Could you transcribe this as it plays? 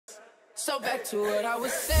So back to what I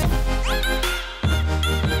was saying.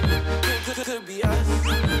 Could be us.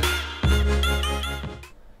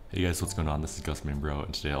 Hey guys, what's going on? This is GusMainBro,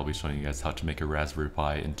 and today I'll be showing you guys how to make a Raspberry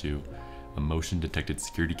Pi into a motion detected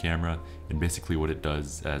security camera. And basically what it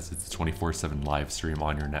does is it's a 24/7 live stream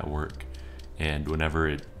on your network, and whenever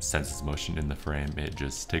it senses motion in the frame, it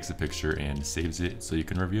just takes a picture and saves it so you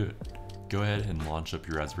can review it. Go ahead and launch up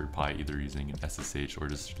your Raspberry Pi either using an SSH or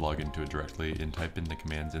just log into it directly and type in the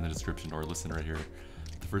commands in the description or listen right here.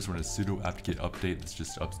 The first one is sudo apt-get update. This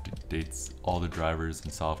just updates all the drivers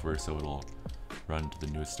and software so it'll run to the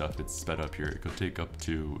newest stuff. It's sped up here. It could take up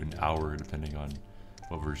to an hour depending on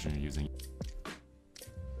what version you're using.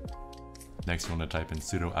 Next, you want to type in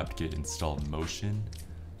sudo apt-get install motion.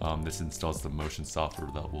 This installs the motion software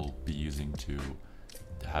that we'll be using to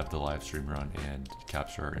have the live stream run and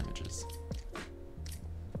capture our images.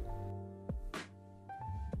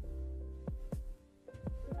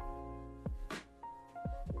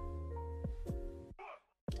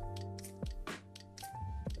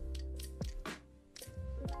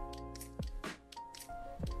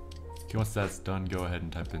 Okay, once that's done, go ahead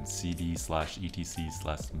and type in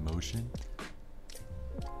cd/etc/motion.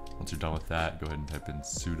 Once you're done with that, go ahead and type in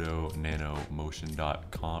sudo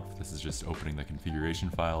nanomotion.conf. This is just opening the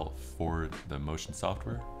configuration file for the motion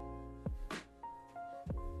software.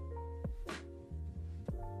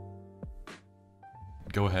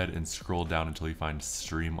 Go ahead and scroll down until you find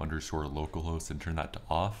stream_localhost and turn that to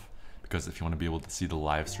off, because if you want to be able to see the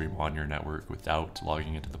live stream on your network without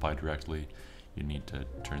logging into the Pi directly, you need to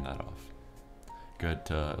turn that off. Go ahead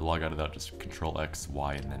to log out of that, just Control-X,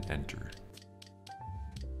 Y, and then enter.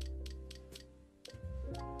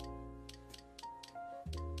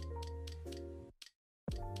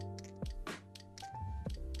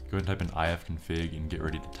 Go ahead and type in ifconfig and get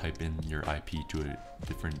ready to type in your IP to a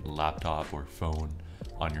different laptop or phone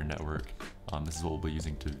on your network. This is what we'll be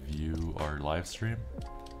using to view our live stream.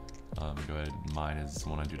 Go ahead, mine is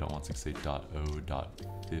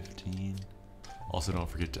 192.168.0.15. Also, don't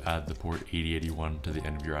forget to add the port 8081 to the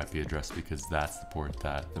end of your IP address, because that's the port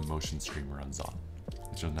that the motion stream runs on.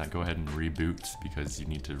 So on that, go ahead and reboot, because you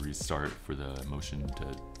need to restart for the motion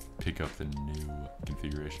to pick up the new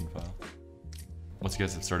configuration file. Once you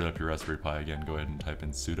guys have started up your Raspberry Pi again, go ahead and type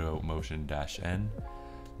in sudo motion-n.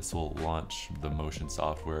 This will launch the motion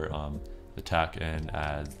software. The TAC-n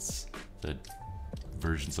adds the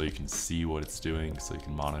version so you can see what it's doing, so you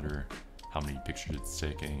can monitor how many pictures it's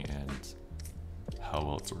taking and how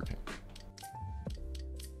well it's working.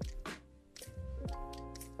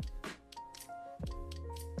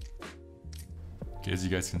 Okay, as you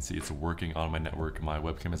guys can see, it's working on my network. My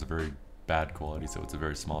webcam has a very bad quality, so it's a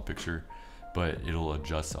very small picture, but it'll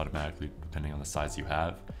adjust automatically depending on the size you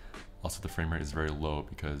have. Also, the frame rate is very low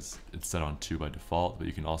because it's set on 2 by default, but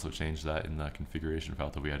you can also change that in the configuration file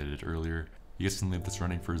that we edited earlier. You guys can leave this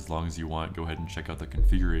running for as long as you want. Go ahead and check out the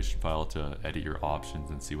configuration file to edit your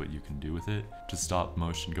options and see what you can do with it. To stop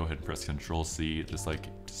motion, go ahead and press Ctrl-C, just like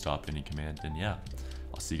to stop any command. And yeah,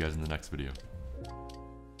 I'll see you guys in the next video.